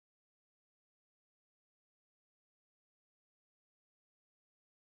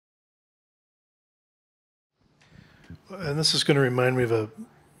And this is going to remind me of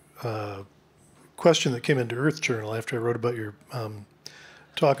a question that came into Earth Journal after I wrote about your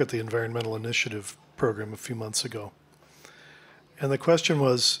talk at the Environmental Initiative program a few months ago. And the question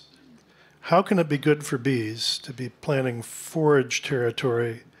was, how can it be good for bees to be planting forage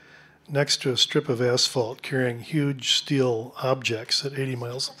territory next to a strip of asphalt carrying huge steel objects at 80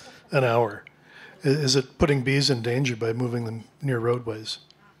 miles an hour? Is it putting bees in danger by moving them near roadways?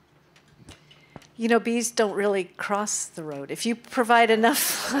 You know, bees don't really cross the road. If you provide enough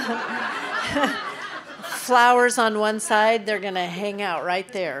flowers on one side, they're going to hang out right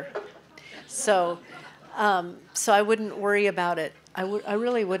there. So I wouldn't worry about it. I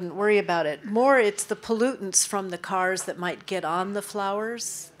really wouldn't worry about it. More, it's the pollutants from the cars that might get on the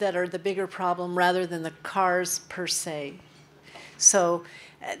flowers that are the bigger problem rather than the cars per se. So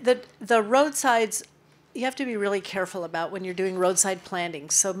the roadsides, you have to be really careful about when you're doing roadside planting.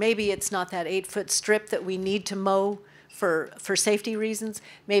 So maybe it's not that 8-foot strip that we need to mow for safety reasons.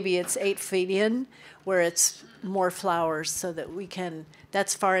 Maybe it's 8 feet in where it's more flowers so that we can,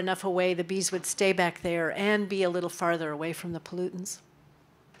 that's far enough away the bees would stay back there and be a little farther away from the pollutants.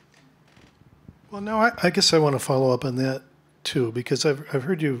 Well, now I guess I want to follow up on that too, because I've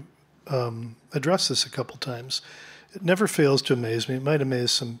heard you address this a couple times. It never fails to amaze me. It might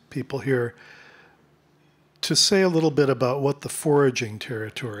amaze some people here to say a little bit about what the foraging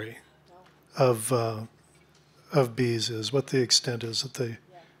territory of bees is, what the extent is that they.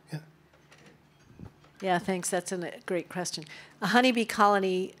 Yeah, thanks. That's a great question. A honeybee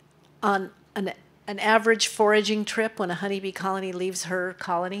colony, on an average foraging trip, when a honeybee colony leaves her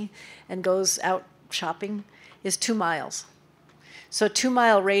colony and goes out shopping, is 2 miles. So a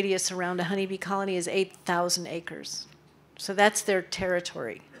 2-mile radius around a honeybee colony is 8,000 acres. So that's their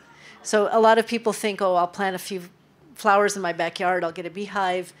territory. So a lot of people think, oh, I'll plant a few flowers in my backyard, I'll get a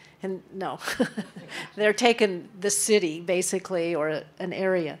beehive, and no. They're taking the city, basically, or an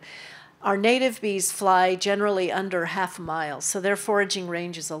area. Our native bees fly generally under half a mile, so their foraging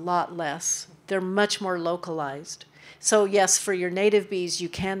range is a lot less. They're much more localized. So yes, for your native bees, you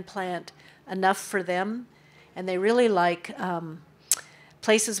can plant enough for them, and they really like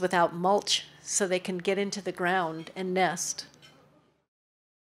places without mulch so they can get into the ground and nest.